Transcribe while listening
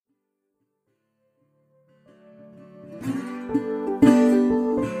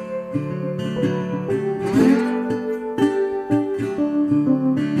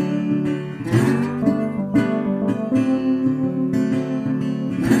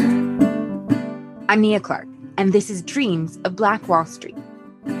I'm Nia Clark, and this is Dreams of Black Wall Street.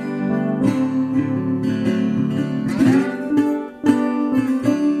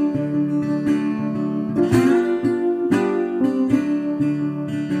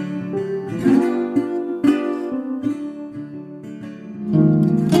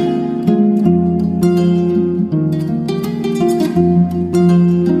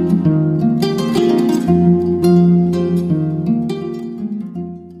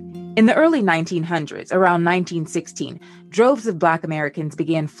 In the early 1900s, around 1916, droves of Black Americans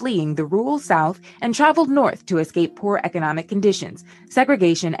began fleeing the rural South and traveled north to escape poor economic conditions,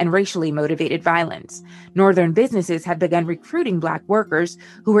 segregation, and racially motivated violence. Northern businesses had begun recruiting Black workers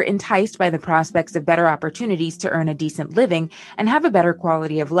who were enticed by the prospects of better opportunities to earn a decent living and have a better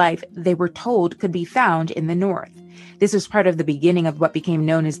quality of life they were told could be found in the North. This was part of the beginning of what became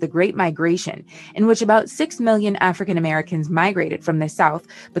known as the Great Migration, in which about 6 million African Americans migrated from the South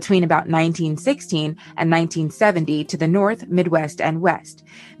between about 1916 and 1970 to the North, Midwest, and West.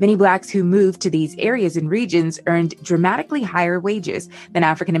 Many Blacks who moved to these areas and regions earned dramatically higher wages than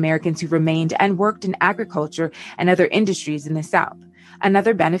African Americans who remained and worked in agriculture and other industries in the South.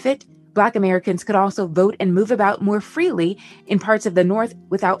 Another benefit, Black Americans could also vote and move about more freely in parts of the North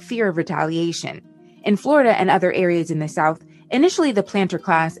without fear of retaliation. In Florida and other areas in the South, initially the planter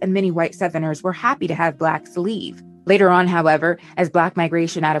class and many white Southerners were happy to have Blacks leave. Later on, however, as Black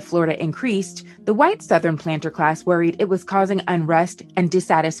migration out of Florida increased, the white Southern planter class worried it was causing unrest and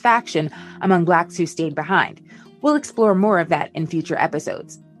dissatisfaction among Blacks who stayed behind. We'll explore more of that in future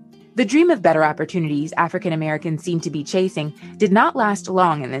episodes. The dream of better opportunities African Americans seemed to be chasing did not last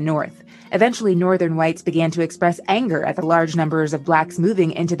long in the North. Eventually, Northern whites began to express anger at the large numbers of Blacks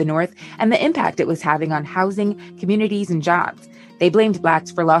moving into the North and the impact it was having on housing, communities, and jobs. They blamed Blacks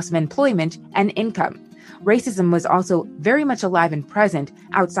for loss of employment and income. Racism was also very much alive and present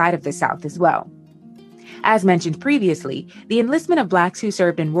outside of the South as well. As mentioned previously, the enlistment of Blacks who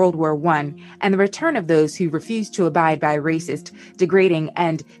served in World War I and the return of those who refused to abide by racist, degrading,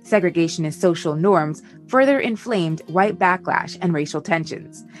 and segregationist social norms further inflamed white backlash and racial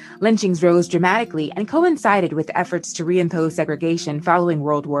tensions. Lynchings rose dramatically and coincided with efforts to reimpose segregation following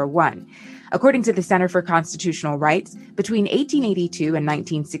World War I. According to the Center for Constitutional Rights, between 1882 and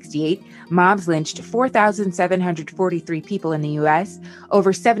 1968, mobs lynched 4,743 people in the U.S.,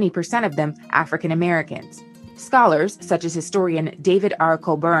 over 70% of them African Americans. Scholars, such as historian David R.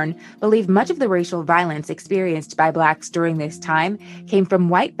 Coburn, believe much of the racial violence experienced by Blacks during this time came from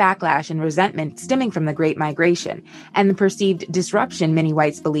white backlash and resentment stemming from the Great Migration and the perceived disruption many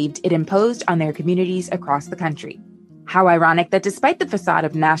whites believed it imposed on their communities across the country. How ironic that despite the facade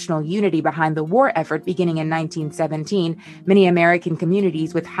of national unity behind the war effort beginning in 1917, many American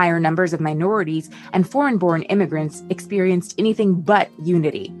communities with higher numbers of minorities and foreign-born immigrants experienced anything but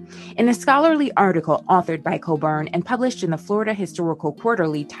unity. In a scholarly article authored by Coburn and published in the Florida Historical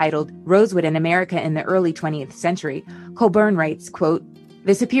Quarterly titled Rosewood in America in the Early 20th Century, Coburn writes, quote,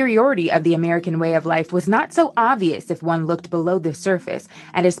 "The superiority of the American way of life was not so obvious if one looked below the surface,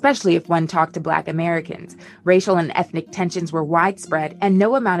 and especially if one talked to Black Americans. Racial and ethnic tensions were widespread, and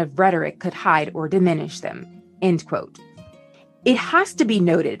no amount of rhetoric could hide or diminish them." End quote. It has to be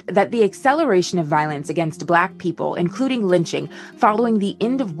noted that the acceleration of violence against Black people, including lynching, following the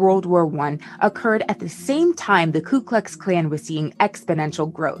end of World War I, occurred at the same time the Ku Klux Klan was seeing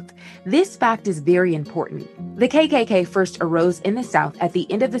exponential growth. This fact is very important. The KKK first arose in the South at the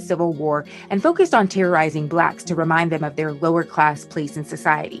end of the Civil War and focused on terrorizing Blacks to remind them of their lower-class place in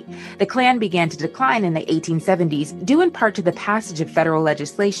society. The Klan began to decline in the 1870s, due in part to the passage of federal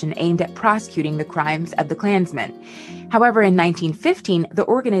legislation aimed at prosecuting the crimes of the Klansmen. However, in 1915, the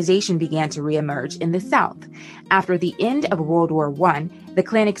organization began to reemerge in the South. After the end of World War I, the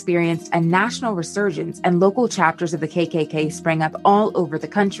Klan experienced a national resurgence and local chapters of the KKK sprang up all over the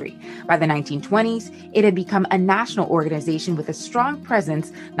country. By the 1920s, it had become a national organization with a strong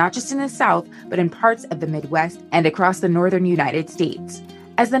presence not just in the South, but in parts of the Midwest and across the northern United States.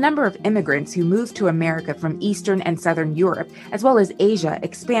 As the number of immigrants who moved to America from Eastern and Southern Europe, as well as Asia,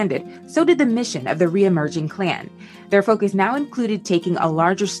 expanded, so did the mission of the re-emerging Klan. Their focus now included taking a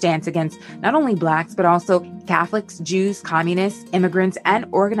larger stance against not only Blacks, but also Catholics, Jews, communists, immigrants, and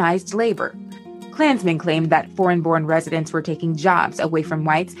organized labor. Klansmen claimed that foreign-born residents were taking jobs away from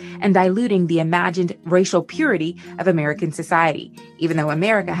whites and diluting the imagined racial purity of American society, even though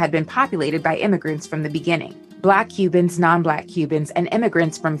America had been populated by immigrants from the beginning. Black Cubans, non-Black Cubans, and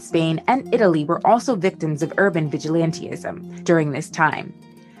immigrants from Spain and Italy were also victims of urban vigilantism during this time.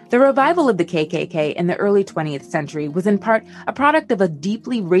 The revival of the KKK in the early 20th century was in part a product of a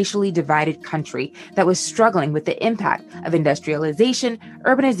deeply racially divided country that was struggling with the impact of industrialization,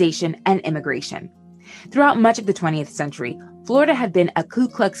 urbanization, and immigration. Throughout much of the 20th century, Florida had been a Ku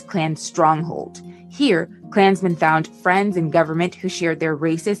Klux Klan stronghold. Here, Klansmen found friends in government who shared their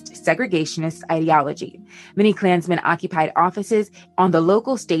racist, segregationist ideology. Many Klansmen occupied offices on the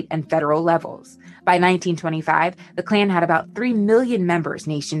local, state, and federal levels. By 1925, the Klan had about 3 million members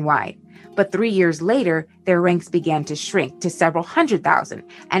nationwide. But 3 years later, their ranks began to shrink to several hundred thousand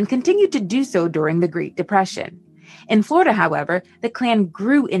and continued to do so during the Great Depression. In Florida, however, the Klan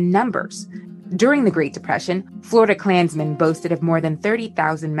grew in numbers. During the Great Depression, Florida Klansmen boasted of more than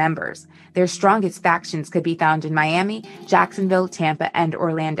 30,000 members. Their strongest factions could be found in Miami, Jacksonville, Tampa, and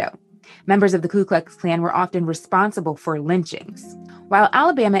Orlando. Members of the Ku Klux Klan were often responsible for lynchings. While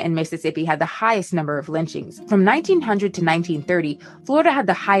Alabama and Mississippi had the highest number of lynchings, from 1900 to 1930, Florida had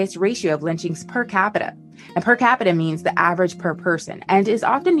the highest ratio of lynchings per capita. And per capita means the average per person and is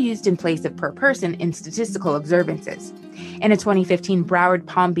often used in place of per person in statistical observances. In a 2015 Broward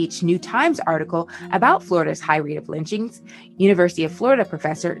Palm Beach New Times article about Florida's high rate of lynchings, University of Florida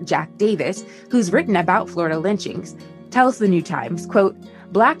professor Jack Davis, who's written about Florida lynchings, tells the New Times, quote,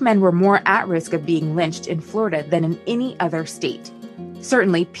 "Black men were more at risk of being lynched in Florida than in any other state."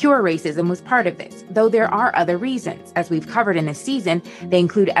 Certainly, pure racism was part of this, though there are other reasons. As we've covered in this season, they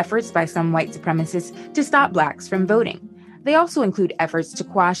include efforts by some white supremacists to stop blacks from voting. They also include efforts to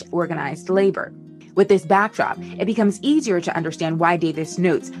quash organized labor. With this backdrop, it becomes easier to understand why Davis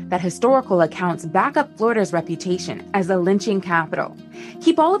notes that historical accounts back up Florida's reputation as the lynching capital.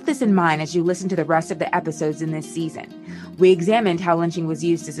 Keep all of this in mind as you listen to the rest of the episodes in this season. We examined how lynching was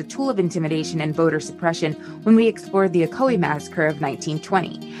used as a tool of intimidation and voter suppression when we explored the Ocoee Massacre of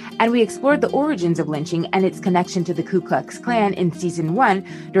 1920. And we explored the origins of lynching and its connection to the Ku Klux Klan in Season 1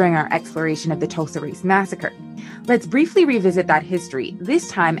 during our exploration of the Tulsa Race Massacre. Let's briefly revisit that history, this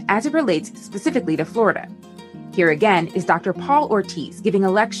time as it relates specifically to Florida. Here again is Dr. Paul Ortiz giving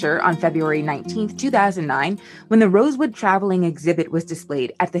a lecture on February 19, 2009, when the Rosewood Traveling Exhibit was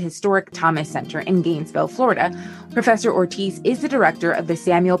displayed at the historic Thomas Center in Gainesville, Florida. Professor Ortiz is the director of the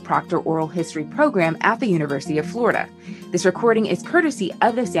Samuel Proctor Oral History Program at the University of Florida. This recording is courtesy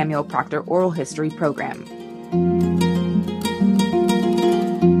of the Samuel Proctor Oral History Program.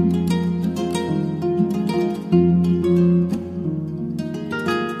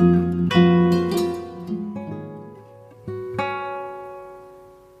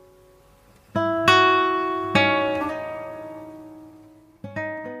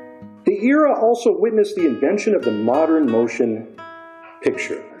 The era also witnessed the invention of the modern motion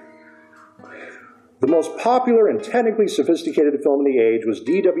picture. The most popular and technically sophisticated film in the age was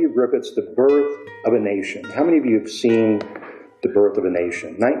D.W. Griffith's The Birth of a Nation. How many of you have seen The Birth of a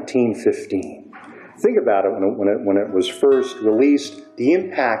Nation? 1915. Think about it when it was first released. The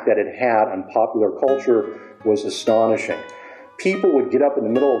impact that it had on popular culture was astonishing. People would get up in the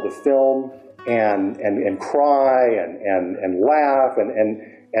middle of the film and cry and laugh and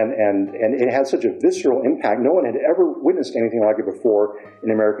it had such a visceral impact. No one had ever witnessed anything like it before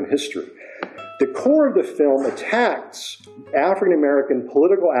in American history. The core of the film attacks African-American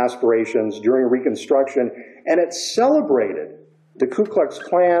political aspirations during Reconstruction, and it celebrated the Ku Klux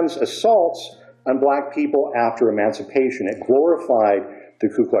Klan's assaults on black people after emancipation. It glorified the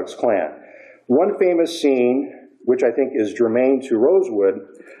Ku Klux Klan. One famous scene, which I think is germane to Rosewood,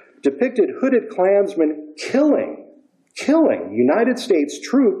 depicted hooded Klansmen killing United States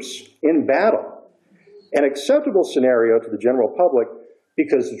troops in battle, an acceptable scenario to the general public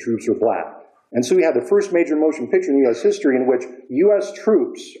because the troops are black. And so we have the first major motion picture in U.S. history in which U.S.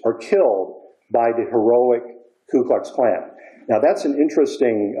 troops are killed by the heroic Ku Klux Klan. Now that's an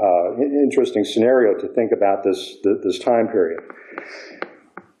interesting scenario to think about this time period.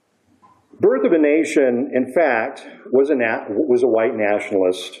 Birth of a Nation, in fact, was a white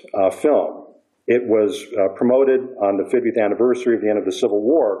nationalist film. It was promoted on the 50th anniversary of the end of the Civil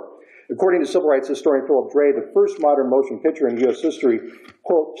War. According to civil rights historian Philip Dray, the first modern motion picture in U.S. history,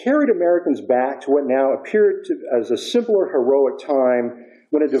 quote, carried Americans back to what now appeared as a simpler, heroic time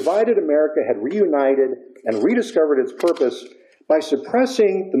when a divided America had reunited and rediscovered its purpose by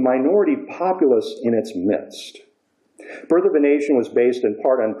suppressing the minority populace in its midst. Birth of a Nation was based in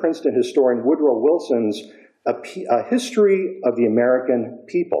part on Princeton historian Woodrow Wilson's A History of the American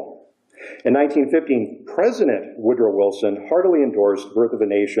People. In 1915, President Woodrow Wilson heartily endorsed Birth of a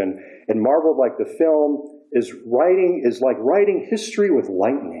Nation and marveled like the film is like writing history with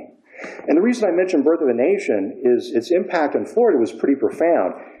lightning. And the reason I mention Birth of a Nation is its impact on Florida was pretty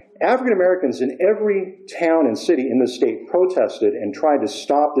profound. African Americans in every town and city in the state protested and tried to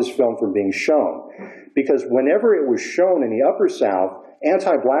stop this film from being shown, because whenever it was shown in the Upper South,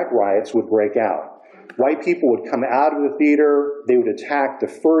 anti-black riots would break out. White people would come out of the theater. They would attack the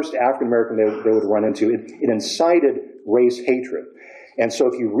first African-American they would run into. It incited race hatred. And so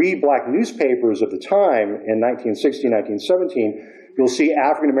if you read black newspapers of the time in 1916, 1917, you'll see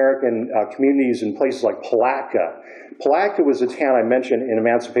African-American communities in places like Palatka. Palatka was a town I mentioned in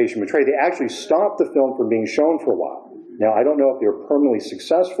Emancipation Betrayed. They actually stopped the film from being shown for a while. Now, I don't know if they were permanently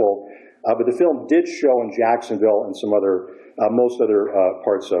successful, but the film did show in Jacksonville and some other, most other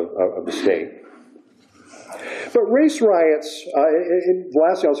parts of the state. But race riots,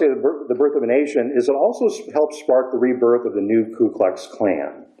 lastly I'll say the birth of a nation, is it also helped spark the rebirth of the new Ku Klux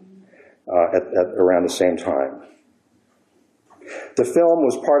Klan around the same time. The film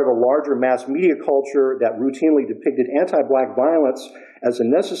was part of a larger mass media culture that routinely depicted anti-black violence as a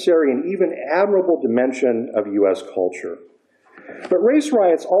necessary and even admirable dimension of U.S. culture. But race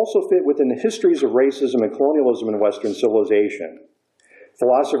riots also fit within the histories of racism and colonialism in Western civilization.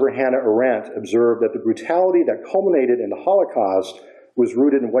 Philosopher Hannah Arendt observed that the brutality that culminated in the Holocaust was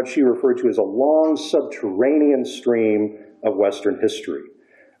rooted in what she referred to as a long subterranean stream of Western history.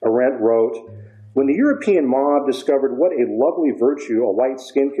 Arendt wrote, "When the European mob discovered what a lovely virtue a white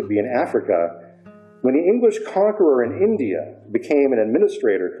skin could be in Africa, when the English conqueror in India became an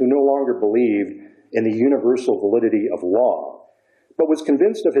administrator who no longer believed in the universal validity of law, but was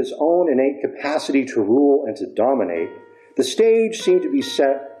convinced of his own innate capacity to rule and to dominate, the stage seemed to be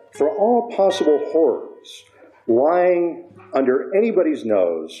set for all possible horrors. Lying under anybody's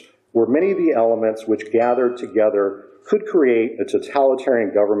nose were many of the elements which gathered together could create a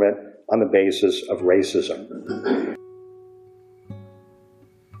totalitarian government on the basis of racism."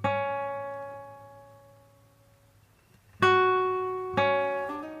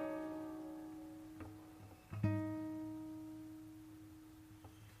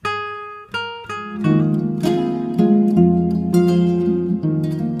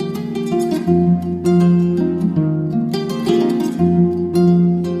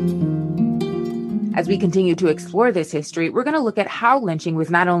 As we continue to explore this history, we're going to look at how lynching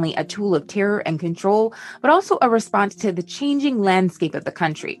was not only a tool of terror and control, but also a response to the changing landscape of the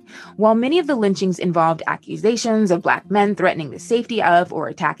country. While many of the lynchings involved accusations of Black men threatening the safety of or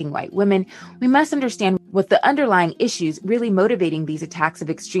attacking white women, we must understand what the underlying issues really motivating these attacks of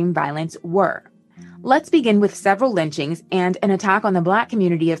extreme violence were. Let's begin with several lynchings and an attack on the Black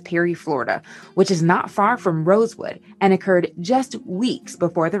community of Perry, Florida, which is not far from Rosewood and occurred just weeks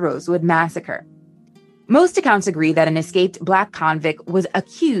before the Rosewood Massacre. Most accounts agree that an escaped Black convict was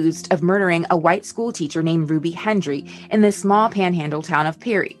accused of murdering a white school teacher named Ruby Hendry in the small panhandle town of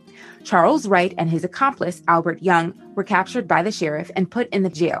Perry. Charles Wright and his accomplice, Albert Young, were captured by the sheriff and put in the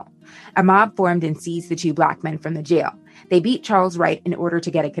jail. A mob formed and seized the two Black men from the jail. They beat Charles Wright in order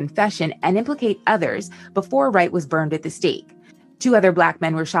to get a confession and implicate others before Wright was burned at the stake. 2 other Black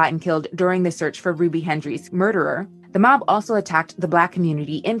men were shot and killed during the search for Ruby Hendry's murderer. The mob also attacked the Black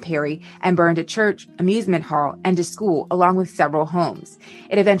community in Perry and burned a church, amusement hall, and a school, along with several homes.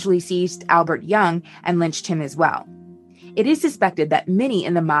 It eventually seized Albert Young and lynched him as well. It is suspected that many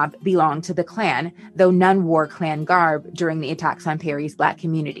in the mob belonged to the Klan, though none wore Klan garb during the attacks on Perry's Black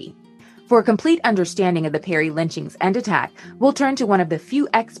community. For a complete understanding of the Perry lynchings and attack, we'll turn to one of the few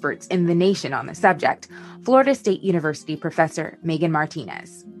experts in the nation on the subject, Florida State University professor Megan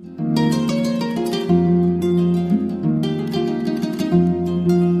Martinez.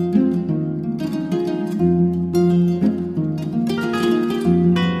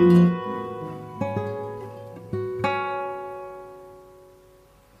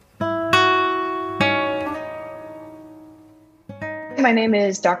 My name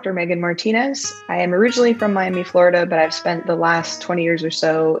is Dr. Megan Martinez. I am originally from Miami, Florida, but I've spent the last 20 years or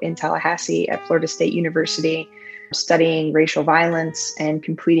so in Tallahassee at Florida State University studying racial violence and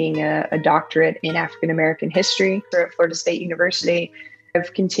completing a doctorate in African American history at Florida State University.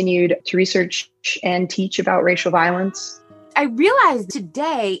 I've continued to research and teach about racial violence. I realized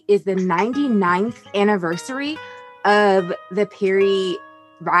today is the 99th anniversary of the Perry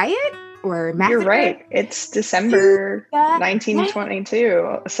riot. Or massacre. You're right. It's December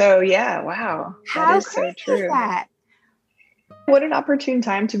 1922. So yeah, wow. How that is so true. Is that? What an opportune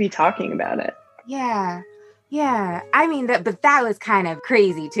time to be talking about it. Yeah. I mean, but that was kind of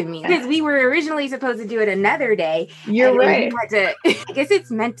crazy to me because we were originally supposed to do it another day. You're right. I guess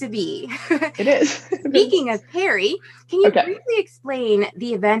it's meant to be. It is. Speaking of Perry, can you briefly explain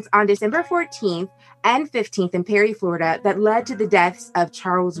the events on December 14th and 15th in Perry, Florida, that led to the deaths of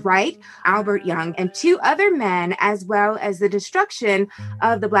Charles Wright, Albert Young, and 2 other men, as well as the destruction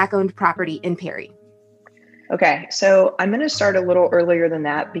of the Black-owned property in Perry? Okay, so I'm going to start a little earlier than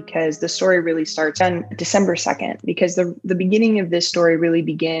that because the story really starts on December 2nd, because the beginning of this story really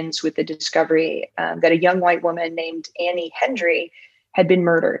begins with the discovery that a young white woman named Annie Hendry had been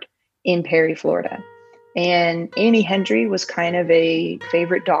murdered in Perry, Florida. And Annie Hendry was kind of a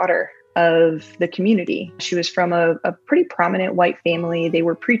favorite daughter of the community. She was from a pretty prominent white family. They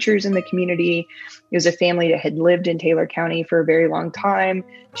were preachers in the community. It was a family that had lived in Taylor County for a very long time.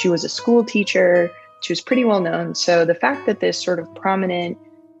 She was a school teacher. She was pretty well known. So the fact that this sort of prominent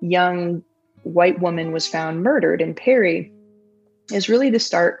young white woman was found murdered in Perry is really the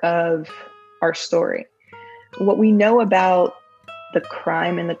start of our story. What we know about the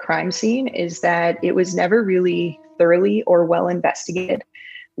crime and the crime scene is that it was never really thoroughly or well investigated.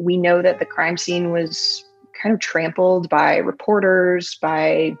 We know that the crime scene was kind of trampled by reporters,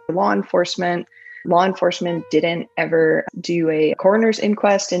 by law enforcement. Law enforcement didn't ever do a coroner's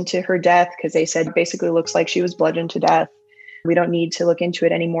inquest into her death because they said basically looks like she was bludgeoned to death. We don't need to look into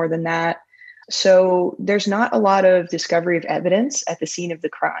it any more than that. So there's not a lot of discovery of evidence at the scene of the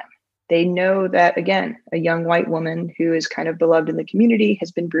crime. They know that, again, a young white woman who is kind of beloved in the community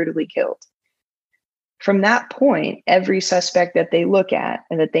has been brutally killed. From that point, every suspect that they look at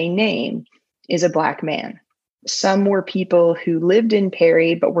and that they name is a Black man. Some were people who lived in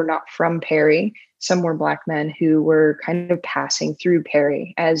Perry, but were not from Perry. Some were Black men who were kind of passing through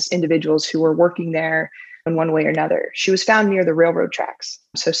Perry as individuals who were working there in one way or another. She was found near the railroad tracks.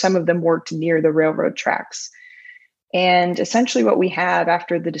 So some of them worked near the railroad tracks. And essentially what we have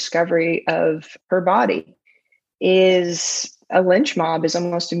after the discovery of her body is a lynch mob is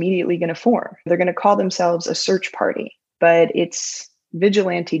almost immediately going to form. They're going to call themselves a search party, but it's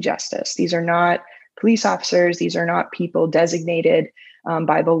vigilante justice. These are not police officers. These are not people designated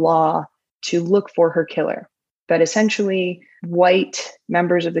by the law to look for her killer. But essentially, white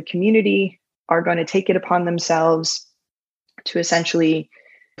members of the community are going to take it upon themselves to essentially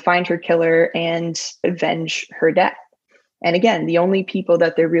find her killer and avenge her death. And again, the only people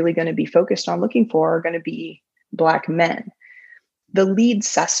that they're really going to be focused on looking for are going to be Black men. The lead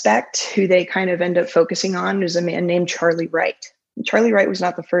suspect who they kind of end up focusing on is a man named Charlie Wright. Charlie Wright was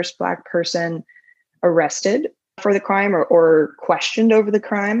not the first Black person arrested for the crime or questioned over the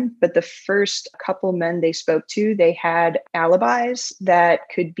crime, but the first couple men they spoke to, they had alibis that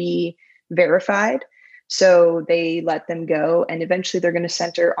could be verified. So they let them go, and eventually they're going to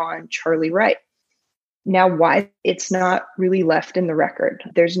center on Charlie Wright. Now, why it's not really left in the record.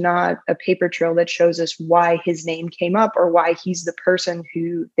 There's not a paper trail that shows us why his name came up or why he's the person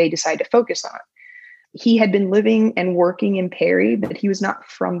who they decide to focus on. He had been living and working in Perry, but he was not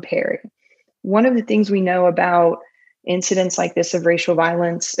from Perry. One of the things we know about incidents like this of racial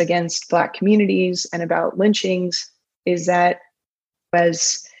violence against Black communities and about lynchings is that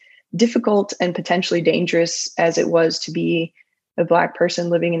as difficult and potentially dangerous as it was to be a Black person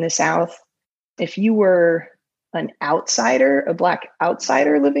living in the South, if you were an outsider, a Black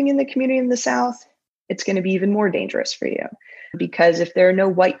outsider living in the community in the South, it's going to be even more dangerous for you. Because if there are no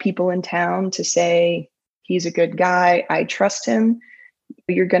white people in town to say, he's a good guy, I trust him,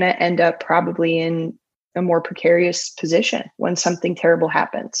 you're going to end up probably in a more precarious position when something terrible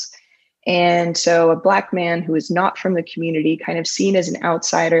happens. And so a Black man who is not from the community, kind of seen as an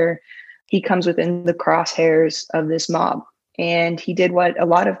outsider, he comes within the crosshairs of this mob. And he did what a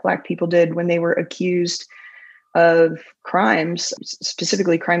lot of Black people did when they were accused of crimes,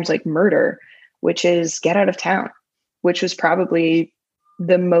 specifically crimes like murder, which is get out of town, which was probably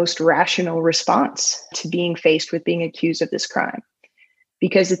the most rational response to being faced with being accused of this crime.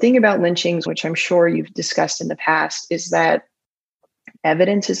 Because the thing about lynchings, which I'm sure you've discussed in the past, is that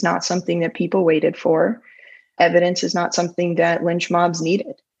evidence is not something that people waited for. Evidence is not something that lynch mobs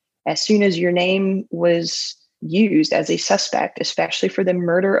needed. As soon as your name was used as a suspect, especially for the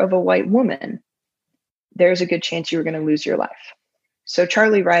murder of a white woman, there's a good chance you were going to lose your life. So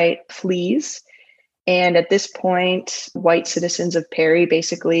Charlie Wright flees. And at this point, white citizens of Perry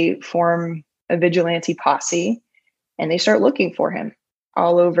basically form a vigilante posse, and they start looking for him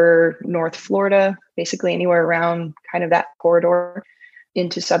all over North Florida, basically anywhere around kind of that corridor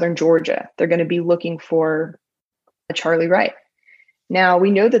into southern Georgia. They're going to be looking for Charlie Wright. Now, we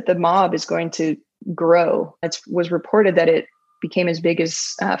know that the mob is going to grow. It was reported that it became as big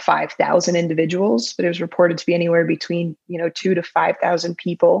as 5,000 individuals, but it was reported to be anywhere between 2,000 to 5,000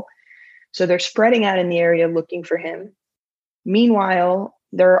 people. So they're spreading out in the area looking for him. Meanwhile,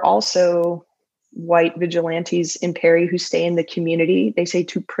 there are also white vigilantes in Perry who stay in the community. They say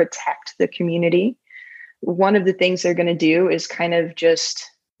to protect the community. One of the things they're going to do is kind of just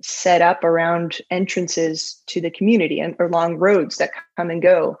set up around entrances to the community and along roads that come and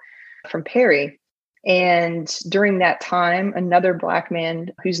go from Perry. And during that time, another Black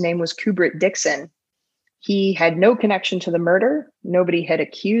man whose name was Kubrit Dixon, he had no connection to the murder. Nobody had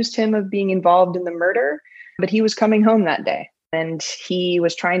accused him of being involved in the murder, but he was coming home that day. And he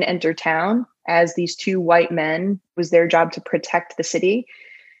was trying to enter town as these two white men. It was their job to protect the city.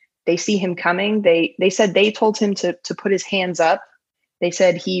 They see him coming. They said they told him to put his hands up. They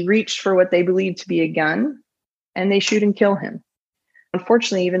said he reached for what they believed to be a gun, and they shoot and kill him.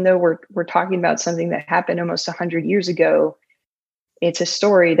 Unfortunately, even though we're talking about something that happened almost 100 years ago, it's a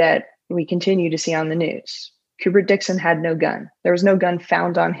story that we continue to see on the news. Kubrit Dixon had no gun. There was no gun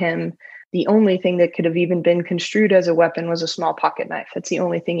found on him. The only thing that could have even been construed as a weapon was a small pocket knife. That's the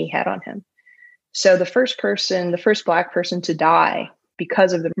only thing he had on him. So the first Black person to die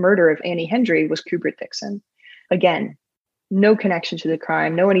because of the murder of Annie Hendry was Kubrit Dixon. Again, no connection to the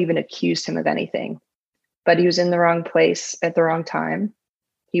crime. No one even accused him of anything. But he was in the wrong place at the wrong time.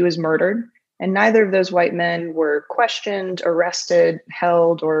 He was murdered. And neither of those white men were questioned, arrested,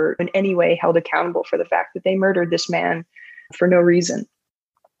 held, or in any way held accountable for the fact that they murdered this man for no reason.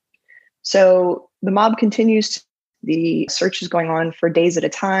 So the mob continues. The search is going on for days at a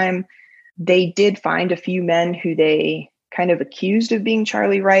time. They did find a few men who they kind of accused of being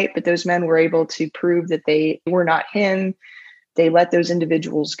Charlie Wright, but those men were able to prove that they were not him. They let those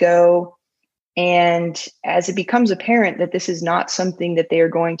individuals go. And as it becomes apparent that this is not something that they are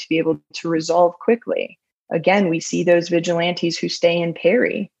going to be able to resolve quickly, again, we see those vigilantes who stay in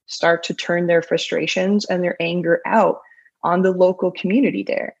Perry start to turn their frustrations and their anger out on the local community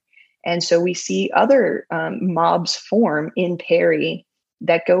there. And so we see other mobs form in Perry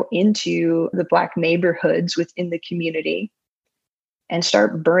that go into the Black neighborhoods within the community and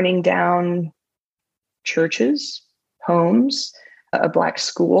start burning down churches, homes, a Black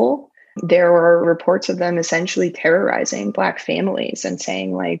school. There were reports of them essentially terrorizing Black families and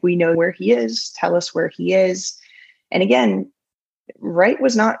saying, like, we know where he is, tell us where he is. And again, Wright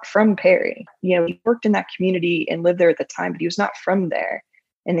was not from Perry. He worked in that community and lived there at the time, but he was not from there.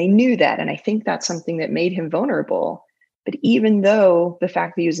 And they knew that. And I think that's something that made him vulnerable. But even though the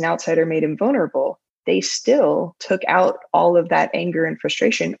fact that he was an outsider made him vulnerable, they still took out all of that anger and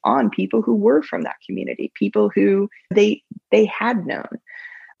frustration on people who were from that community, people who they had known.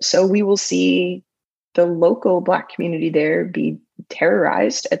 So we will see the local Black community there be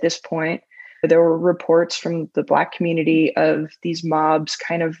terrorized at this point. There were reports from the Black community of these mobs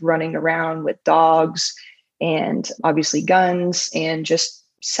kind of running around with dogs and obviously guns and just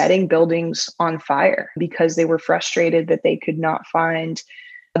setting buildings on fire because they were frustrated that they could not find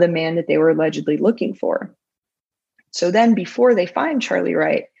the man that they were allegedly looking for. So then before they find Charlie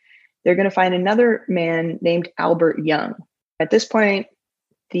Wright, they're going to find another man named Albert Young. At this point,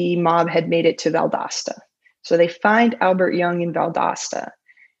 the mob had made it to Valdosta. So they find Albert Young in Valdosta,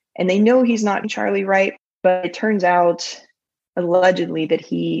 and they know he's not Charlie Wright, but it turns out allegedly that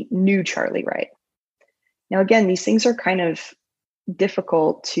he knew Charlie Wright. Now, again, these things are kind of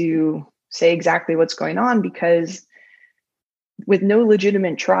difficult to say exactly what's going on because with no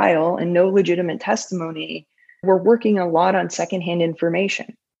legitimate trial and no legitimate testimony, we're working a lot on secondhand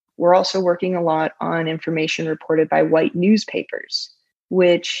information. We're also working a lot on information reported by white newspapers,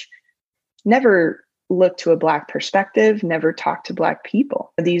 which never look to a Black perspective, never talk to Black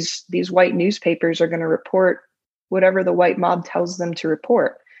people. These white newspapers are going to report whatever the white mob tells them to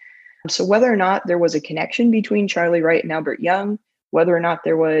report. So whether or not there was a connection between Charlie Wright and Albert Young, whether or not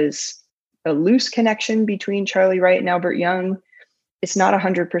there was a loose connection between Charlie Wright and Albert Young, it's not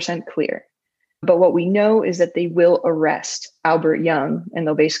 100% clear. But what we know is that they will arrest Albert Young, and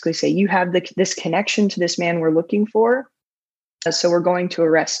they'll basically say, you have this connection to this man we're looking for, so we're going to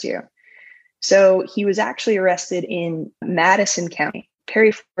arrest you. So he was actually arrested in Madison County.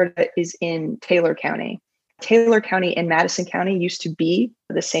 Perry, Florida is in Taylor County. Taylor County and Madison County used to be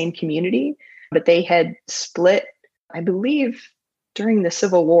the same community, but they had split, I believe, during the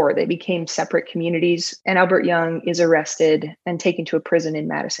Civil War. They became separate communities, and Albert Young is arrested and taken to a prison in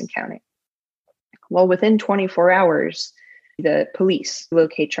Madison County. Well, within 24 hours, the police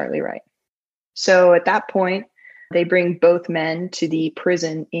locate Charlie Wright. So at that point, they bring both men to the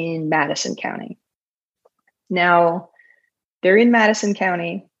prison in Madison County. Now, they're in Madison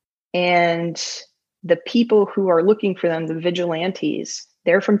County, and the people who are looking for them, the vigilantes,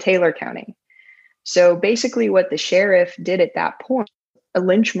 they're from Taylor County. So basically what the sheriff did at that point, a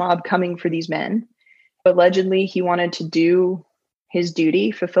lynch mob coming for these men. Allegedly, he wanted to do his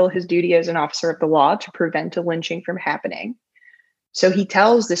duty, fulfill his duty as an officer of the law to prevent a lynching from happening. So he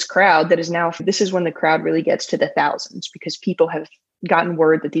tells this crowd this is when the crowd really gets to the thousands because people have gotten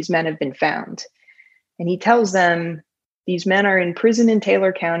word that these men have been found. And he tells them, these men are in prison in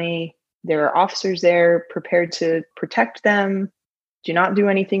Taylor County. There are officers there prepared to protect them. Do not do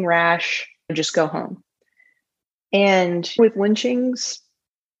anything rash. Just go home. And with lynchings,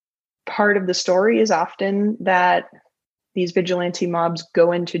 part of the story is often that these vigilante mobs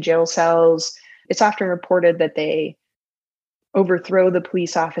go into jail cells. It's often reported that they overthrow the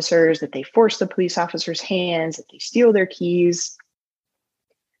police officers, that they force the police officers' hands, that they steal their keys.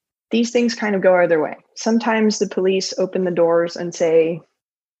 These things kind of go either way. Sometimes the police open the doors and say,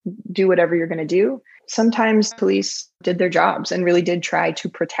 do whatever you're going to do. Sometimes police did their jobs and really did try to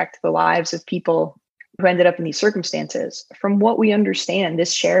protect the lives of people who ended up in these circumstances. From what we understand,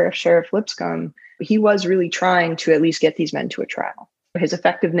 this Sheriff Lipscomb, he was really trying to at least get these men to a trial. His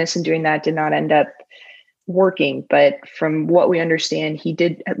effectiveness in doing that did not end up working, but from what we understand, he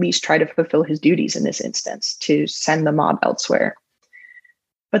did at least try to fulfill his duties in this instance to send the mob elsewhere.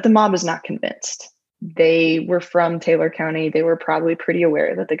 But the mob is not convinced. They were from Taylor County. They were probably pretty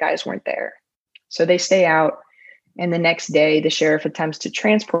aware that the guys weren't there. So they stay out. And the next day, the sheriff attempts to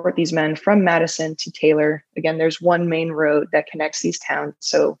transport these men from Madison to Taylor. Again, there's one main road that connects these towns.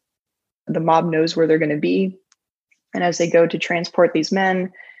 So the mob knows where they're going to be. And as they go to transport these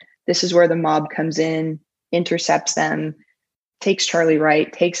men, this is where the mob comes in, intercepts them, takes Charlie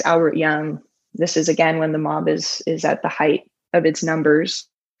Wright, takes Albert Young. This is, again, when the mob is at the height of its numbers.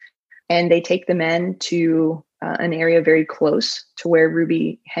 And they take the men to an area very close to where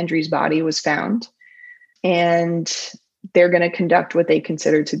Ruby Hendry's body was found. And they're going to conduct what they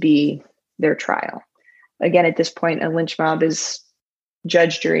consider to be their trial. Again, at this point, a lynch mob is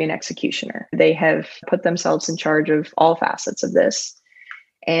judge, jury, and executioner. They have put themselves in charge of all facets of this.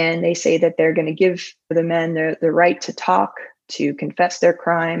 And they say that they're going to give the men the right to talk, to confess their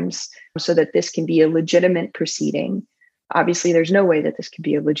crimes, so that this can be a legitimate proceeding. Obviously, there's no way that this could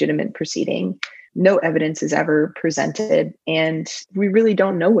be a legitimate proceeding. No evidence is ever presented. And we really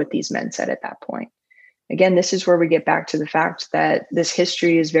don't know what these men said at that point. Again, this is where we get back to the fact that this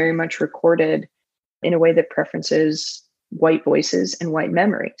history is very much recorded in a way that preferences white voices and white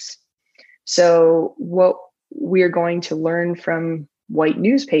memories. So what we're going to learn from white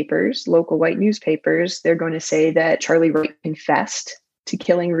newspapers, local white newspapers, they're going to say that Charlie Wright confessed to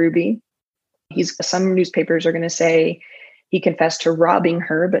killing Ruby. Some newspapers are going to say he confessed to robbing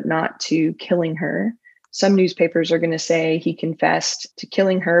her, but not to killing her. Some newspapers are going to say he confessed to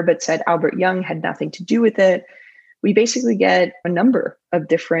killing her, but said Albert Young had nothing to do with it. We basically get a number of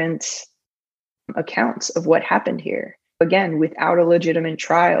different accounts of what happened here. Again, without a legitimate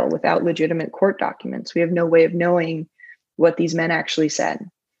trial, without legitimate court documents, we have no way of knowing what these men actually said.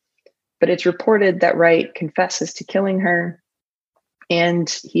 But it's reported that Wright confesses to killing her, and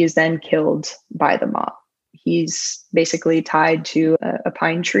he is then killed by the mob. He's basically tied to a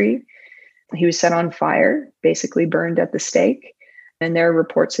pine tree. He was set on fire, basically burned at the stake. And there are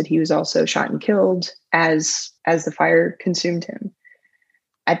reports that he was also shot and killed as the fire consumed him.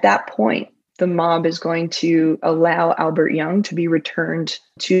 At that point, the mob is going to allow Albert Young to be returned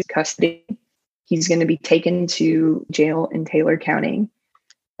to custody. He's going to be taken to jail in Taylor County.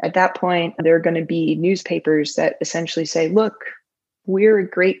 At that point, there are going to be newspapers that essentially say, look, we're a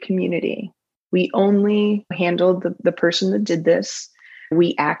great community. We only handled the person that did this.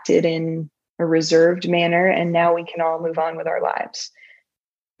 We acted in a reserved manner, and now we can all move on with our lives.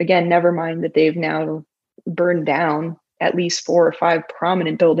 Again, never mind that they've now burned down at least 4 or 5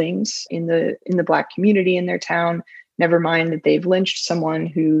 prominent buildings in the Black community in their town. Never mind that they've lynched someone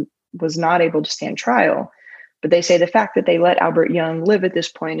who was not able to stand trial. But they say the fact that they let Albert Young live at this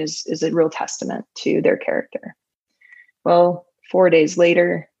point is a real testament to their character. Well, 4 days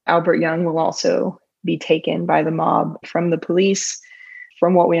later, Albert Young will also be taken by the mob from the police.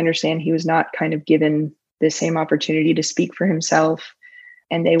 From what we understand, he was not kind of given the same opportunity to speak for himself,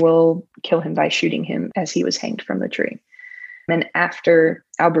 and they will kill him by shooting him as he was hanged from the tree. And after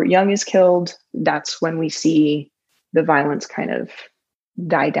Albert Young is killed, that's when we see the violence kind of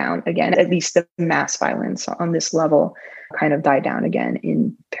die down again. At least the mass violence on this level kind of die down again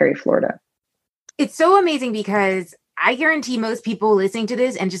in Perry, Florida. It's so amazing because I guarantee most people listening to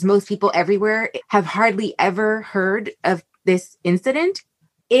this and just most people everywhere have hardly ever heard of this incident.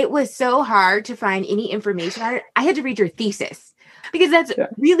 It was so hard to find any information on it. I had to read your thesis because that's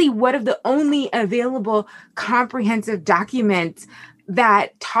really one of the only available comprehensive documents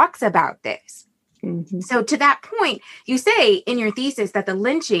that talks about this. Mm-hmm. So to that point, you say in your thesis that the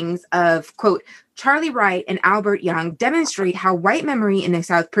lynchings of, quote, Charlie Wright and Albert Young demonstrate how white memory in the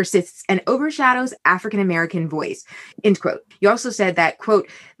South persists and overshadows African-American voice, end quote. You also said that, quote,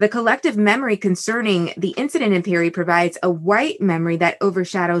 the collective memory concerning the incident in Perry provides a white memory that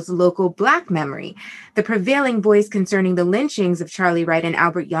overshadows local Black memory. The prevailing voice concerning the lynchings of Charlie Wright and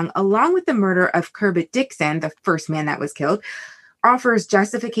Albert Young, along with the murder of Curbit Dixon, the first man that was killed, offers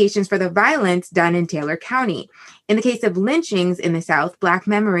justifications for the violence done in Taylor County. In the case of lynchings in the South, Black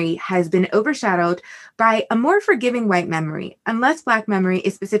memory has been overshadowed by a more forgiving white memory. Unless Black memory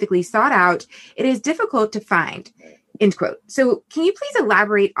is specifically sought out, it is difficult to find, end quote. So can you please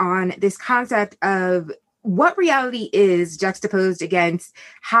elaborate on this concept of what reality is juxtaposed against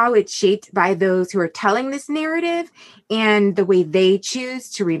how it's shaped by those who are telling this narrative and the way they choose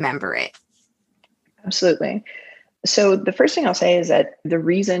to remember it? Absolutely. So the first thing I'll say is that the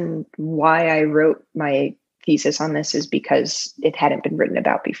reason why I wrote my thesis on this is because it hadn't been written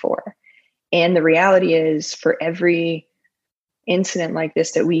about before. And the reality is, for every incident like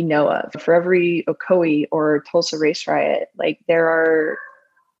this that we know of, for every Ocoee or Tulsa race riot, like there are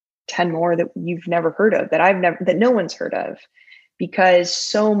 10 more that you've never heard of, that no one's heard of, because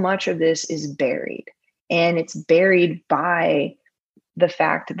so much of this is buried. And it's buried by the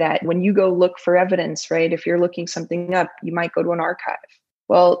fact that when you go look for evidence, right, if you're looking something up, you might go to an archive.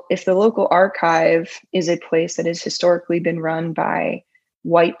 Well, if the local archive is a place that has historically been run by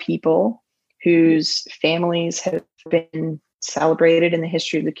white people whose families have been celebrated in the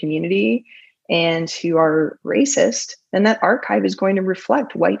history of the community and who are racist, then that archive is going to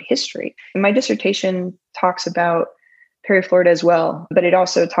reflect white history. And my dissertation talks about Perry, Florida as well, but it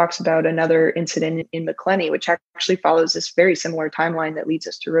also talks about another incident in McClenny, which actually follows this very similar timeline that leads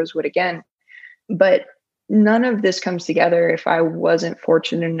us to Rosewood again. But none of this comes together if I wasn't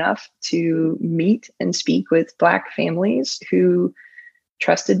fortunate enough to meet and speak with Black families who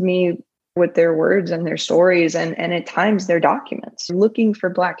trusted me with their words and their stories and at times their documents. Looking for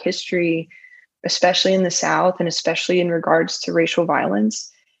Black history, especially in the South and especially in regards to racial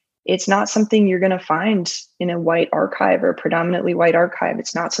violence, it's not something you're going to find in a white archive or a predominantly white archive.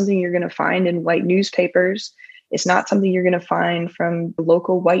 It's not something you're going to find in white newspapers. It's not something you're going to find from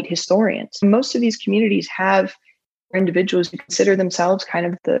local white historians. Most of these communities have individuals who consider themselves kind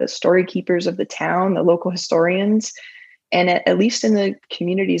of the story keepers of the town, the local historians. And at least in the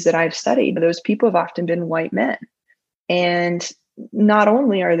communities that I've studied, those people have often been white men. And not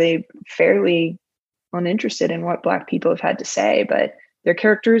only are they fairly uninterested in what Black people have had to say, but their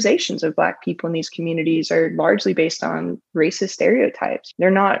characterizations of Black people in these communities are largely based on racist stereotypes. They're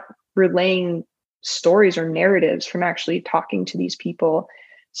not relaying stories or narratives from actually talking to these people.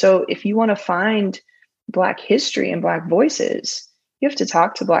 So if you want to find Black history and Black voices, you have to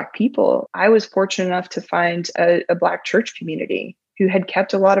talk to Black people. I was fortunate enough to find a Black church community who had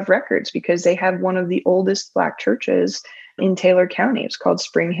kept a lot of records because they have one of the oldest Black churches in Taylor County. It's called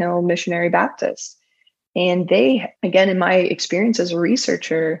Spring Hill Missionary Baptist. And they, again, in my experience as a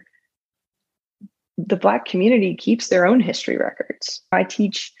researcher, the Black community keeps their own history records. I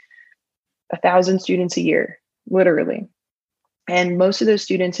teach 1,000 students a year, literally. And most of those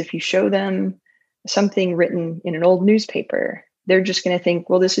students, if you show them something written in an old newspaper, they're just going to think,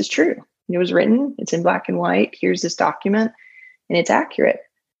 well, this is true. It was written, it's in black and white, here's this document, and it's accurate.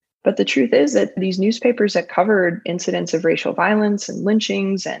 But the truth is that these newspapers that covered incidents of racial violence and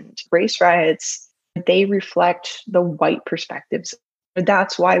lynchings and race riots, they reflect the white perspectives.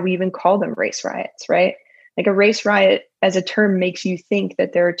 That's why we even call them race riots, right? Like a race riot as a term makes you think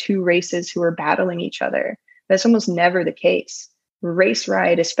that there are two races who are battling each other. That's almost never the case. Race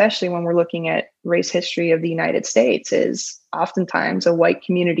riot, especially when we're looking at race history of the United States, is oftentimes a white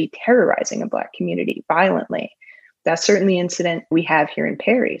community terrorizing a Black community violently. That's certainly the incident we have here in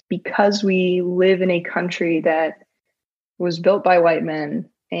Perry. Because we live in a country that was built by white men,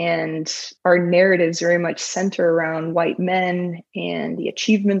 and our narratives very much center around white men and the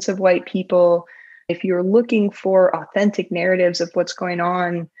achievements of white people. If you're looking for authentic narratives of what's going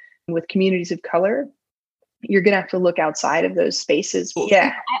on with communities of color, you're going to have to look outside of those spaces.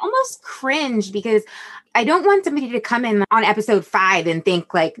 Yeah. I almost cringe because I don't want somebody to come in on episode 5 and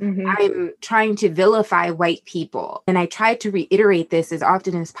think like I'm trying to vilify white people. And I try to reiterate this as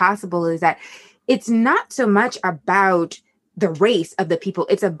often as possible, is that it's not so much about the race of the people.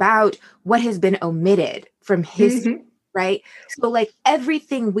 It's about what has been omitted from history, right? So like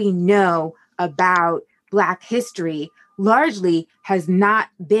everything we know about Black history largely has not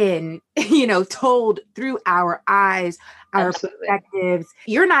been, told through our eyes, our perspectives.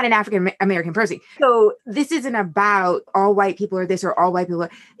 You're not an African American person. So this isn't about all white people or this or all white people.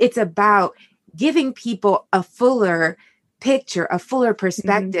 It's about giving people a fuller picture, a fuller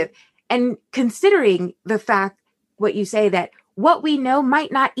perspective, and considering the fact, what you say, that what we know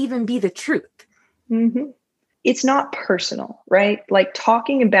might not even be the truth. It's not personal, right? Like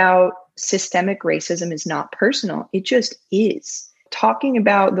talking about systemic racism is not personal. It just is. Talking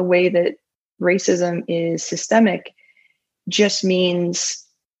about the way that racism is systemic just means,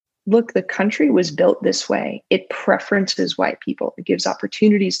 look, the country was built this way. It preferences white people. It gives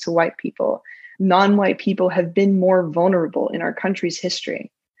opportunities to white people. Non-white people have been more vulnerable in our country's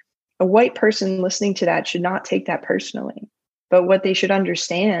history. A white person listening to that should not take that personally. But what they should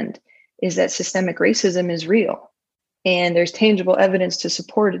understand is that systemic racism is real and there's tangible evidence to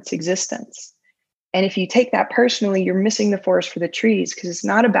support its existence. And if you take that personally, you're missing the forest for the trees, because it's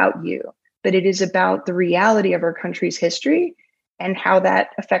not about you, but it is about the reality of our country's history and how that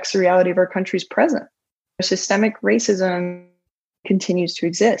affects the reality of our country's present. Systemic racism continues to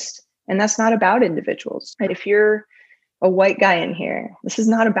exist, and that's not about individuals. And if you're a white guy in here, this is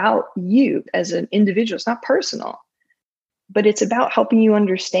not about you as an individual. It's not personal, but it's about helping you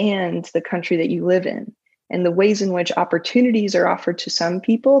understand the country that you live in and the ways in which opportunities are offered to some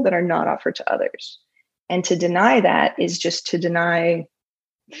people that are not offered to others. And to deny that is just to deny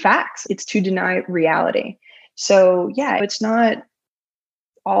facts. It's to deny reality. So yeah, it's not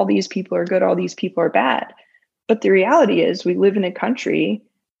all these people are good, all these people are bad. But the reality is we live in a country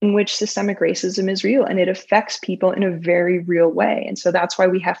in which systemic racism is real and it affects people in a very real way. And so that's why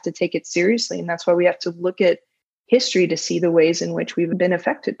we have to take it seriously. And that's why we have to look at history to see the ways in which we've been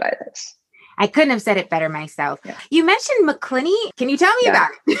affected by this. I couldn't have said it better myself. Yeah. You mentioned McClinney. Can you tell me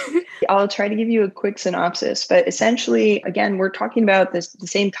about it? I'll try to give you a quick synopsis, but essentially, again, we're talking about the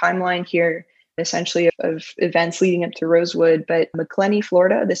same timeline here, essentially of events leading up to Rosewood, but McClinney,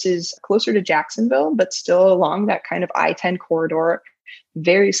 Florida, this is closer to Jacksonville, but still along that kind of I-10 corridor,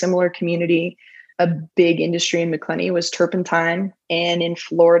 very similar community. A big industry in McClinney was turpentine. And in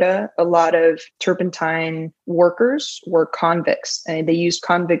Florida, a lot of turpentine workers were convicts, and they used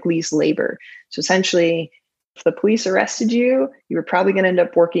convict lease labor. So essentially, if the police arrested you, you were probably going to end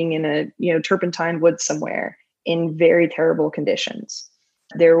up working in a turpentine wood somewhere in very terrible conditions.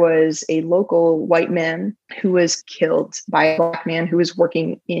 There was a local white man who was killed by a black man who was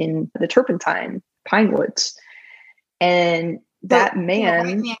working in the turpentine pine woods. And that man,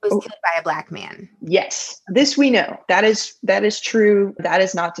 white man was killed by a black man. Yes, this we know. That is true. That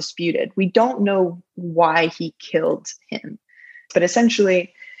is not disputed. We don't know why he killed him, but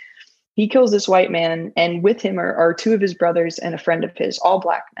essentially, he kills this white man, and with him are two of his brothers and a friend of his, all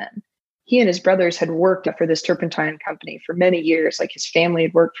black men. He and his brothers had worked for this turpentine company for many years. Like his family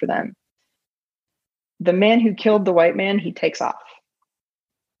had worked for them. The man who killed the white man, he takes off.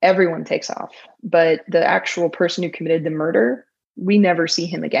 Everyone takes off, but the actual person who committed the murder, we never see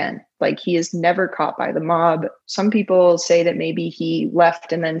him again. Like he is never caught by the mob. Some people say that maybe he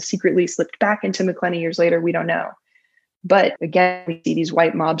left and then secretly slipped back into McClinney years later. We don't know. But again, we see these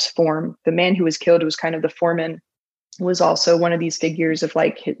white mobs form. The man who was killed was kind of the foreman, was also one of these figures of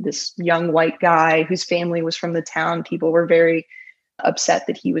like this young white guy whose family was from the town. People were very upset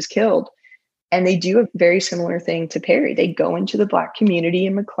that he was killed. And they do a very similar thing to Perry. They go into the black community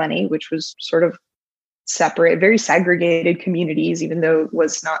in McClinney, which was sort of separate, very segregated communities, even though it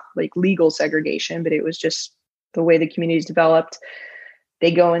was not like legal segregation, but it was just the way the communities developed.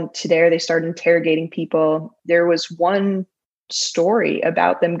 They go into there, they start interrogating people. There was one story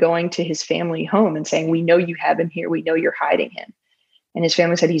about them going to his family home and saying, "We know you have him here. We know you're hiding him." And his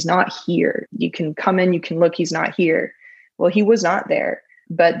family said, "He's not here. You can come in, you can look, he's not here." Well, he was not there,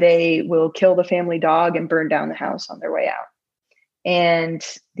 but they will kill the family dog and burn down the house on their way out. And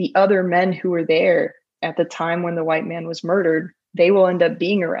the other men who were there at the time when the white man was murdered, they will end up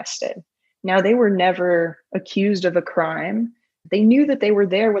being arrested. Now, they were never accused of a crime. They knew that they were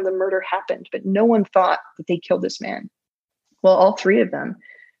there when the murder happened, but no one thought that they killed this man. Well, all three of them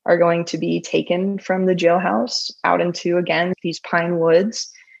are going to be taken from the jailhouse out into, again, these pine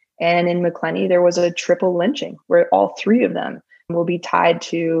woods. And in McClinney, there was a triple lynching where all three of them will be tied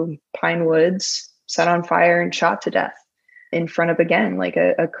to pine woods, set on fire, and shot to death in front of, again, like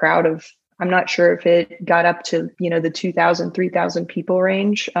a crowd of, I'm not sure if it got up to, the 2,000, 3,000 people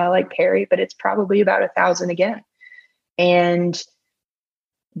range like Perry, but it's probably about 1,000 again. And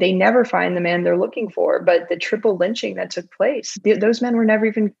they never find the man they're looking for. But the triple lynching that took place, those men were never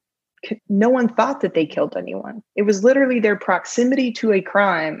even, no one thought that they killed anyone. It was literally their proximity to a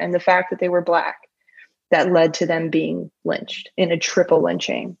crime and the fact that they were Black that led to them being lynched in a triple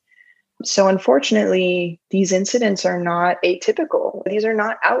lynching. So unfortunately, these incidents are not atypical. These are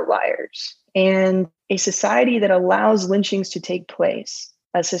not outliers. And a society that allows lynchings to take place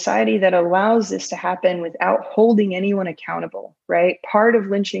a society that allows this to happen without holding anyone accountable, right? Part of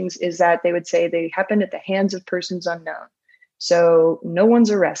lynchings is that they would say they happened at the hands of persons unknown. So no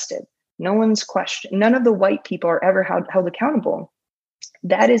one's arrested, no one's questioned, none of the white people are ever held accountable.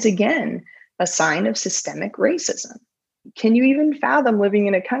 That is, again, a sign of systemic racism. Can you even fathom living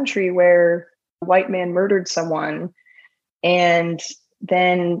in a country where a white man murdered someone and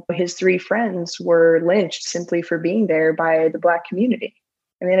then his 3 friends were lynched simply for being there by the Black community?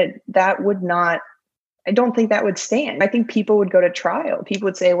 I mean, I don't think that would stand. I think people would go to trial. People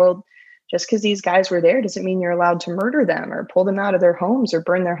would say, well, just because these guys were there doesn't mean you're allowed to murder them or pull them out of their homes or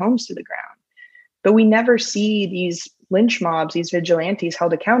burn their homes to the ground. But we never see these lynch mobs, these vigilantes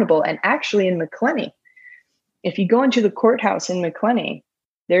held accountable. And actually in Macclenny, if you go into the courthouse in Macclenny,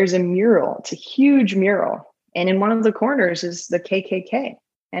 there's a mural. It's a huge mural. And in one of the corners is the KKK.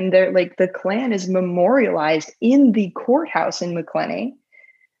 And they're like, the Klan is memorialized in the courthouse in Macclenny.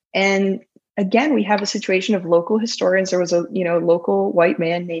 And again, we have a situation of local historians. There was a local white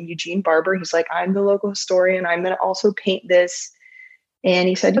man named Eugene Barber. He's like, I'm the local historian. I'm going to also paint this. And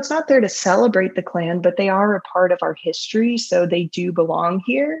he said, it's not there to celebrate the Klan, but they are a part of our history. So they do belong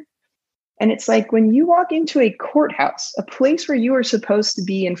here. And it's like when you walk into a courthouse, a place where you are supposed to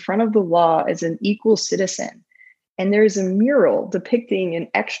be in front of the law as an equal citizen, and there's a mural depicting an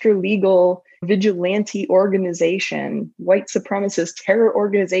extra legal vigilante organization, white supremacist terror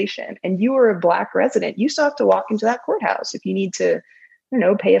organization, and you are a Black resident, you still have to walk into that courthouse if you need to,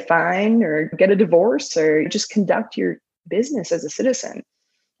 pay a fine or get a divorce or just conduct your business as a citizen.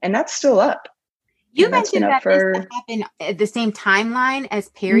 And that's still up. You mentioned that this happened at the same timeline as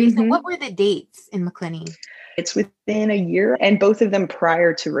Perry. Mm-hmm. So what were the dates in Macclenny? It's within a year, and both of them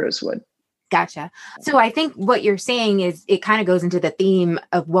prior to Rosewood. Gotcha. So I think what you're saying is it kind of goes into the theme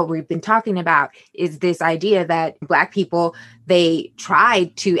of what we've been talking about, is this idea that Black people, they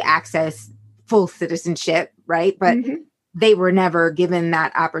tried to access full citizenship, right? But they were never given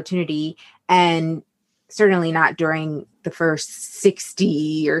that opportunity, and certainly not during the first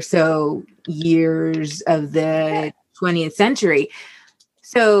 60 or so years of the 20th century.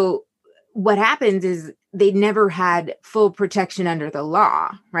 So what happens is they never had full protection under the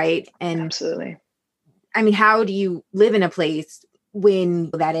law, right? And absolutely. I mean, how do you live in a place when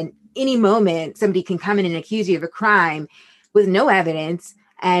that in any moment somebody can come in and accuse you of a crime with no evidence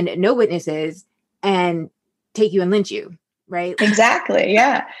and no witnesses and take you and lynch you, right? Exactly.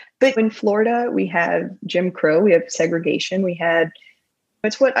 Yeah. But in Florida, we have Jim Crow, we have segregation,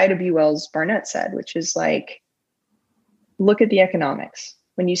 it's what Ida B. Wells Barnett said, which is like, look at the economics.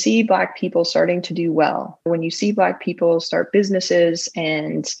 When you see Black people starting to do well, when you see Black people start businesses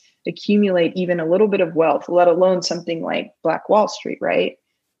and accumulate even a little bit of wealth, let alone something like Black Wall Street, right?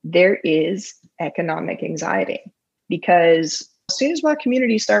 There is economic anxiety, because as soon as Black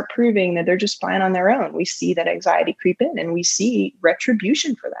communities start proving that they're just fine on their own, we see that anxiety creep in, and we see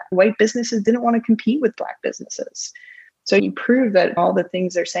retribution for that. White businesses didn't want to compete with Black businesses. So you prove that all the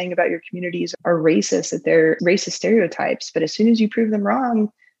things they're saying about your communities are racist, that they're racist stereotypes. But as soon as you prove them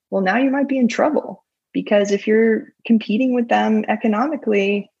wrong, well, now you might be in trouble, because if you're competing with them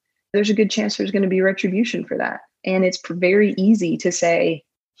economically, there's a good chance there's going to be retribution for that. And it's very easy to say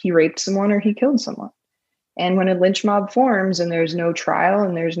he raped someone or he killed someone. And when a lynch mob forms and there's no trial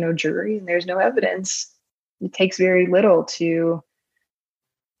and there's no jury and there's no evidence, it takes very little to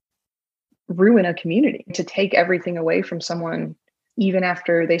ruin a community, to take everything away from someone, even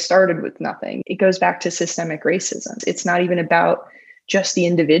after they started with nothing. It goes back to systemic racism. It's not even about just the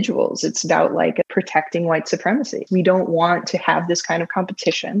individuals. It's about like protecting white supremacy. We don't want to have this kind of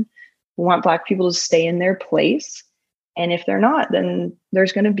competition. We want Black people to stay in their place. And if they're not, then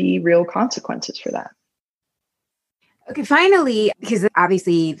there's going to be real consequences for that. Okay, finally, because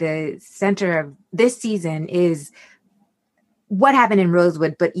obviously the center of this season is what happened in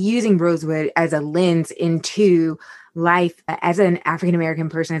Rosewood, but using Rosewood as a lens into life as an African-American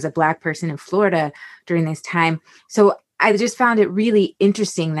person, as a Black person in Florida during this time. So I just found it really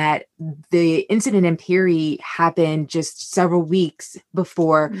interesting that the incident in Perry happened just several weeks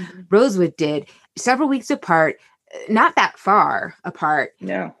before Rosewood did, several weeks apart, not that far apart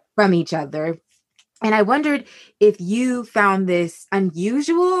from each other. And I wondered if you found this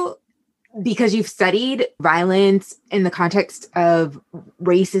unusual, because you've studied violence in the context of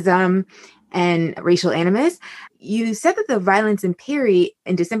racism and racial animus. You said that the violence in Perry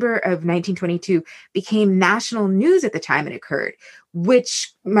in December of 1922 became national news at the time it occurred,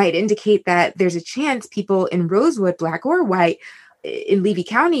 which might indicate that there's a chance people in Rosewood, Black or white, in Levy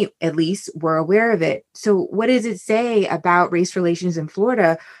County at least, were aware of it. So what does it say about race relations in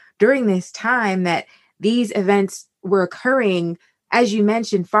Florida during this time that these events were occurring as you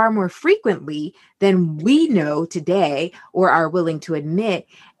mentioned, far more frequently than we know today or are willing to admit.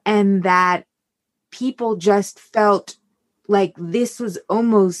 And that people just felt like this was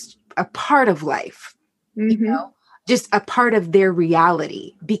almost a part of life, just a part of their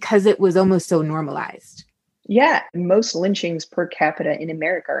reality because it was almost so normalized. Yeah. Most lynchings per capita in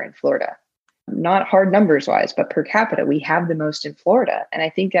America are in Florida. Not hard numbers wise, but per capita, we have the most in Florida. And I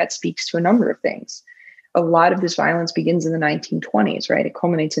think that speaks to a number of things. A lot of this violence begins in the 1920s, right? It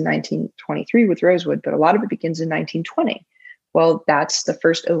culminates in 1923 with Rosewood, but a lot of it begins in 1920. Well, that's the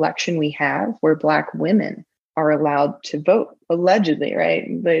first election we have where Black women are allowed to vote, allegedly, right?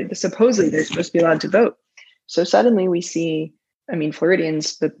 Supposedly they're supposed to be allowed to vote. So suddenly we see,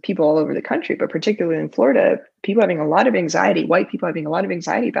 Floridians, the people all over the country, but particularly in Florida, people having a lot of anxiety, white people having a lot of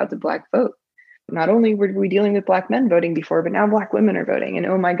anxiety about the Black vote. Not only were we dealing with Black men voting before, but now Black women are voting. And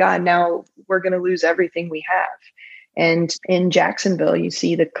oh my God, now we're going to lose everything we have. And in Jacksonville, you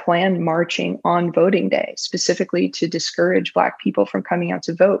see the Klan marching on voting day, specifically to discourage Black people from coming out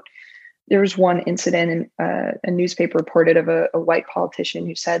to vote. There was one incident, and a newspaper reported of a white politician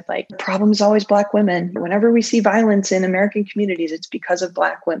who said, like, the problem is always Black women. Whenever we see violence in American communities, it's because of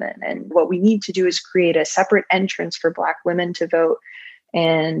Black women. And what we need to do is create a separate entrance for Black women to vote,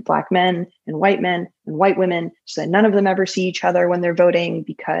 and Black men and white women, so that none of them ever see each other when they're voting,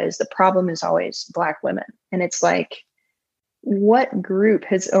 because the problem is always Black women. And it's like, what group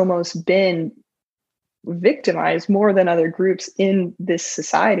has almost been victimized more than other groups in this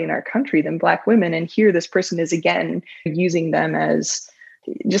society, in our country, than Black women? And here this person is again using them as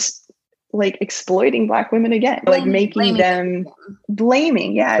just like exploiting Black women again, like making them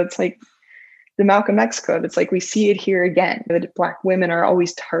blaming. Yeah, it's like the Malcolm X quote. It's like we see it here again, that Black women are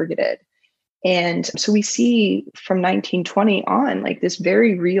always targeted. And so we see from 1920 on, like this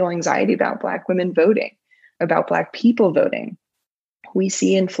very real anxiety about Black women voting, about Black people voting. We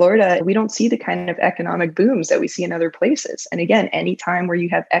see in Florida, we don't see the kind of economic booms that we see in other places. And again, anytime where you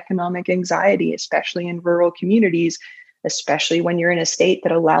have economic anxiety, especially in rural communities, especially when you're in a state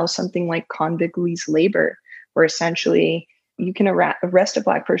that allows something like convict lease labor, where essentially you can arrest a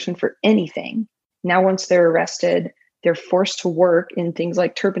Black person for anything. Now, once they're arrested, they're forced to work in things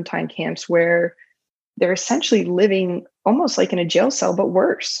like turpentine camps, where they're essentially living almost like in a jail cell, but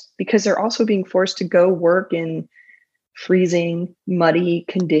worse, because they're also being forced to go work in freezing, muddy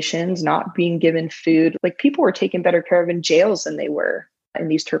conditions, not being given food. Like, people were taken better care of in jails than they were in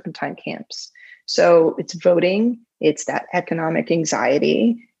these turpentine camps. So it's voting, it's that economic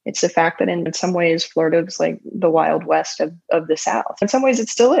anxiety. It's the fact that in some ways, Florida was like the Wild West of the South. In some ways, it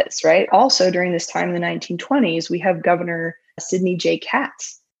still is, right? Also, during this time in the 1920s, we have Governor Sidney J.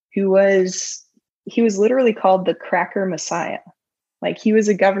 Katz, he was literally called the Cracker Messiah. Like, he was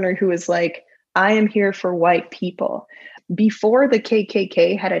a governor who was like, I am here for white people. Before the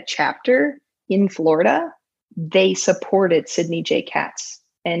KKK had a chapter in Florida, they supported Sidney J. Katz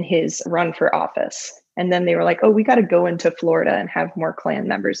and his run for office. And then they were like, oh, we got to go into Florida and have more Klan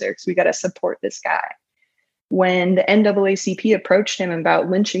members there because we got to support this guy. When the NAACP approached him about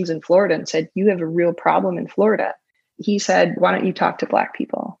lynchings in Florida and said, you have a real problem in Florida, he said, why don't you talk to Black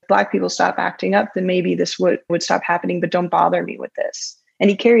people? If Black people stop acting up, then maybe this would stop happening, but don't bother me with this. And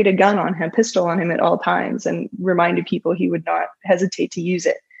he carried a gun on him, pistol on him at all times, and reminded people he would not hesitate to use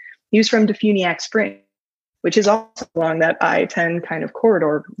it. He was from Defuniak Springs, which is also along that I-10 kind of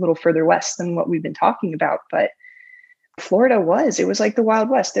corridor, a little further west than what we've been talking about. But Florida it was like the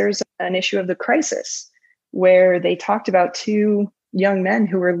Wild West. There's an issue of the crisis where they talked about two young men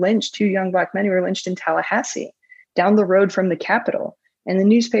who were lynched, two young Black men who were lynched in Tallahassee, down the road from the Capitol. And the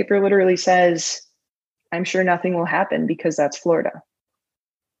newspaper literally says, I'm sure nothing will happen because that's Florida.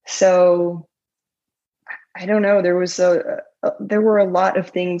 So I don't know. There were a lot of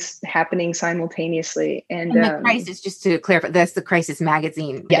things happening simultaneously. And the Crisis, just to clarify, that's the Crisis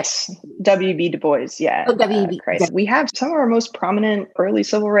magazine. Yes. W.B. Du Bois. Yeah. Oh, W.B. We have some of our most prominent early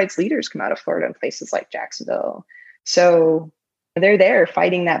civil rights leaders come out of Florida in places like Jacksonville. So they're there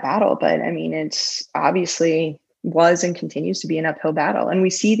fighting that battle. But I mean, it's obviously was and continues to be an uphill battle. And we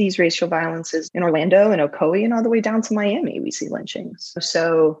see these racial violences in Orlando and Ocoee and all the way down to Miami. We see lynchings.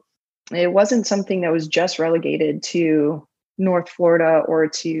 So it wasn't something that was just relegated to North Florida or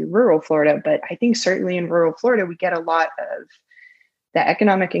to rural Florida. But I think certainly in rural Florida, we get a lot of the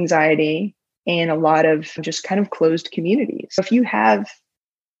economic anxiety and a lot of just kind of closed communities. So if you have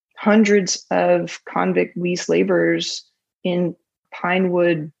hundreds of convict lease laborers in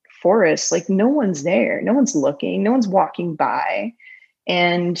Pinewood Forest, like, no one's there, no one's looking, no one's walking by.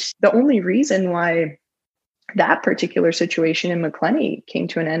 And the only reason why that particular situation in McClenny came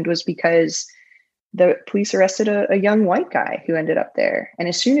to an end was because the police arrested a young white guy who ended up there. And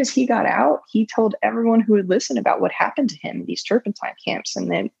as soon as he got out, he told everyone who would listen about what happened to him in these turpentine camps. And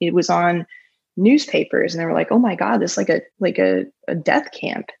then it was on newspapers and they were like, oh my God, this is like a death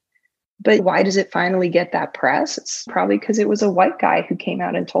camp. But why does it finally get that press? It's probably because it was a white guy who came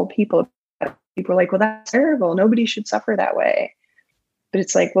out and told people. People were like, well, that's terrible. Nobody should suffer that way. But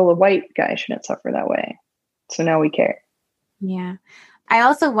it's like, well, a white guy shouldn't suffer that way. So now we care. Yeah. I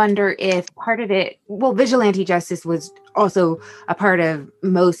also wonder if part of it, well, vigilante justice was also a part of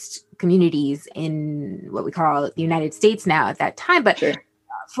most communities in what we call the United States now at that time. But sure.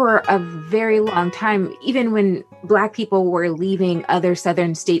 For a very long time, even when Black people were leaving other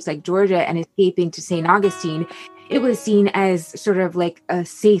Southern states like Georgia and escaping to St. Augustine, it was seen as sort of like a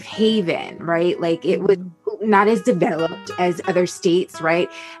safe haven, right? Like it was not as developed as other states, right?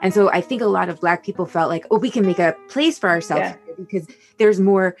 And so I think a lot of Black people felt like, oh, we can make a place for ourselves here because there's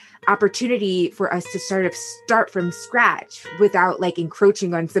more opportunity for us to sort of start from scratch without like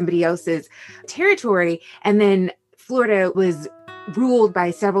encroaching on somebody else's territory. And then Florida was ruled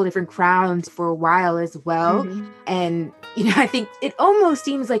by several different crowns for a while as well. Mm-hmm. And, I think it almost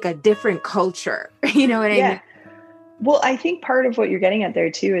seems like a different culture. You know what I mean? Well, I think part of what you're getting at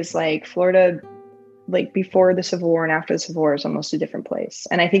there too is like Florida, like before the Civil War and after the Civil War is almost a different place.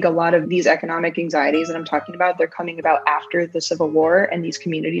 And I think a lot of these economic anxieties that I'm talking about, they're coming about after the Civil War and these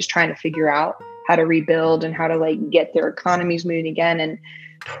communities trying to figure out how to rebuild and how to like get their economies moving again. And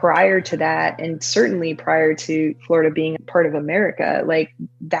prior to that, and certainly prior to Florida being part of America, like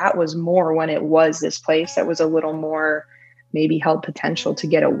that was more when it was this place that was a little more maybe held potential to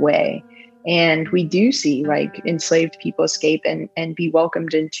get away. And we do see like enslaved people escape and be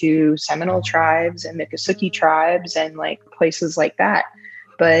welcomed into Seminole tribes and Miccosukee tribes and like places like that.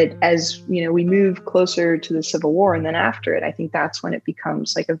 But as we move closer to the Civil War and then after it, I think that's when it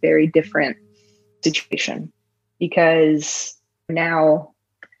becomes like a very different situation, because now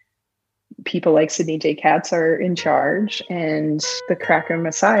people like Sidney J. Katz are in charge and the Cracker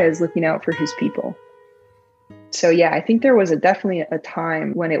Messiah is looking out for his people. So yeah, I think there was definitely a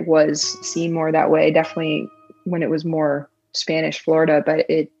time when it was seen more that way, definitely when it was more Spanish Florida, but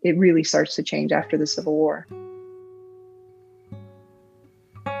it really starts to change after the Civil War.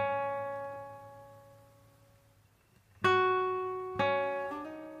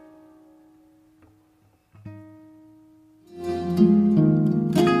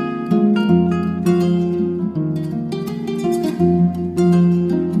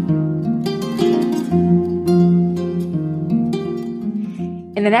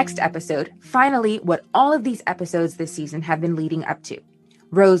 In the next episode, finally, what all of these episodes this season have been leading up to.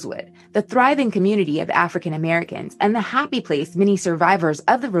 Rosewood, the thriving community of African Americans, and the happy place many survivors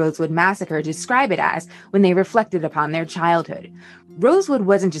of the Rosewood Massacre describe it as when they reflected upon their childhood. Rosewood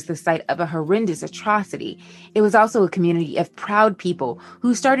wasn't just the site of a horrendous atrocity. It was also a community of proud people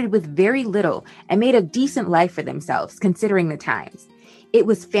who started with very little and made a decent life for themselves, considering the times. It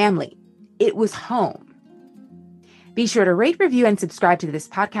was family. It was home. Be sure to rate, review, and subscribe to this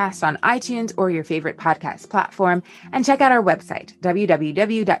podcast on iTunes or your favorite podcast platform, and check out our website,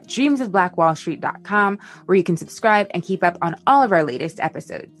 www.dreamsofblackwallstreet.com, where you can subscribe and keep up on all of our latest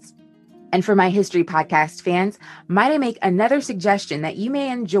episodes. And for my history podcast fans, might I make another suggestion that you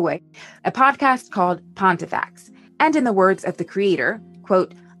may enjoy, a podcast called Pontifex, and in the words of the creator,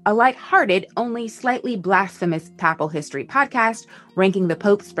 quote, a lighthearted, only slightly blasphemous papal history podcast ranking the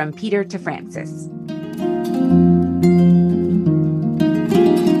popes from Peter to Francis.